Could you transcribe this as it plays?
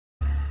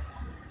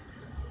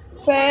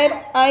First,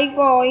 I'm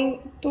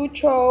going to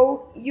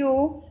show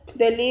you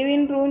the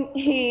living room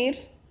here.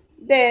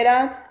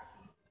 There is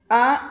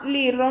a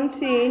little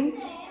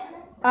scene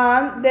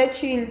and the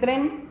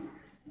children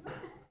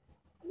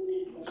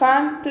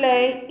can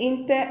play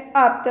in the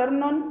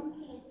afternoon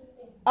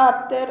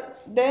after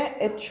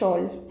the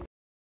school.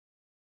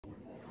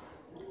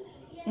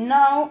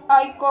 Now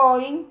I'm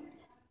going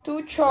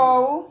to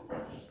show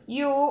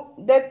you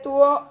the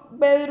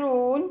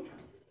two-bedroom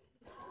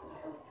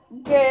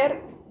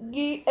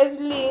Gergi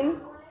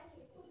Slim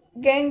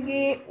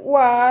Gengi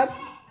what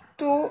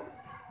to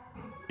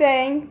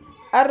think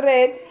a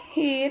red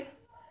here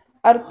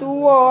are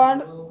two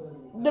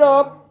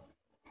drop.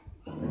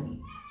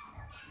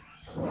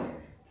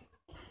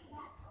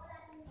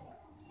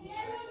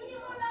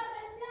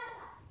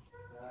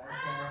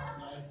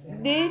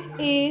 This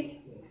is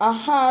a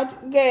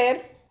hot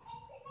girl.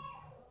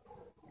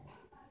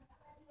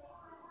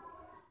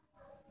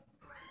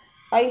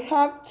 I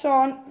have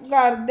some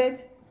garden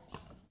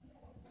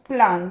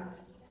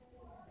plants.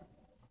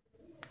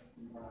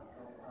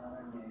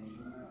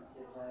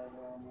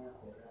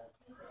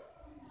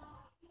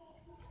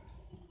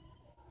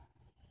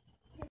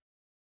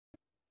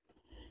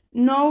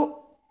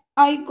 Now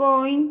I'm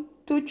going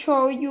to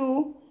show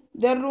you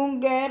the room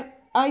where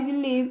I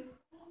live.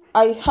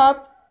 I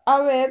have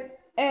a bed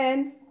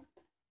and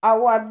a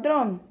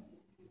wardrobe.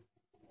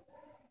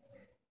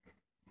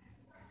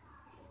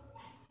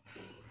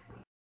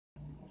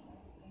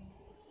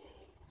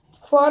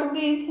 For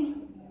this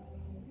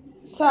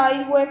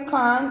side we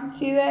can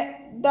see the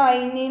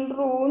dining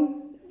room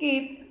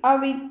with a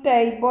big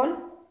table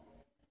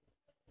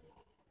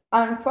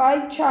and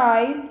five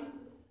chairs.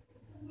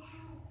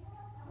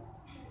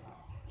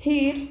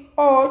 Here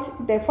all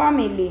the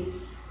family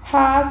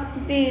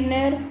have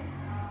dinner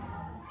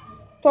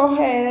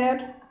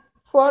together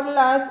for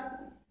last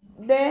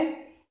the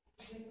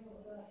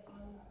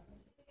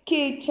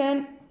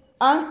kitchen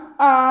and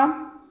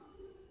a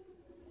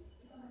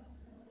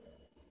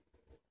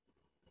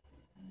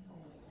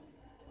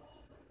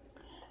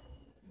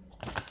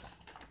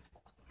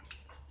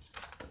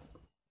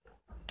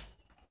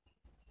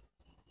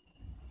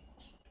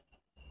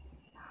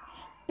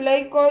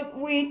play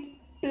with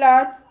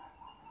plants